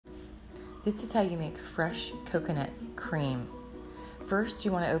This is how you make fresh coconut cream. First,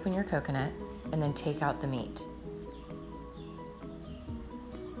 you want to open your coconut and then take out the meat.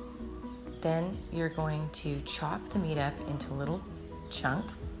 Then you're going to chop the meat up into little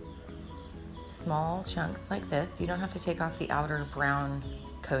chunks, small chunks like this. You don't have to take off the outer brown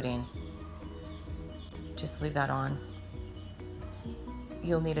coating. Just leave that on.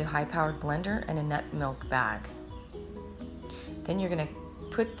 You'll need a high-powered blender and a nut milk bag. Then you're going to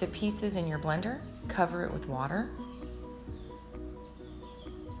put the pieces in your blender, cover it with water.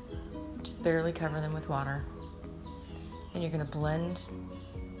 Just barely cover them with water. Then you're going to blend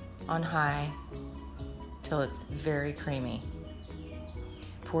on high till it's very creamy.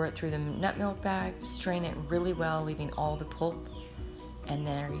 Pour it through the nut milk bag, strain it really well, leaving all the pulp, and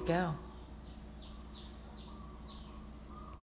there you go.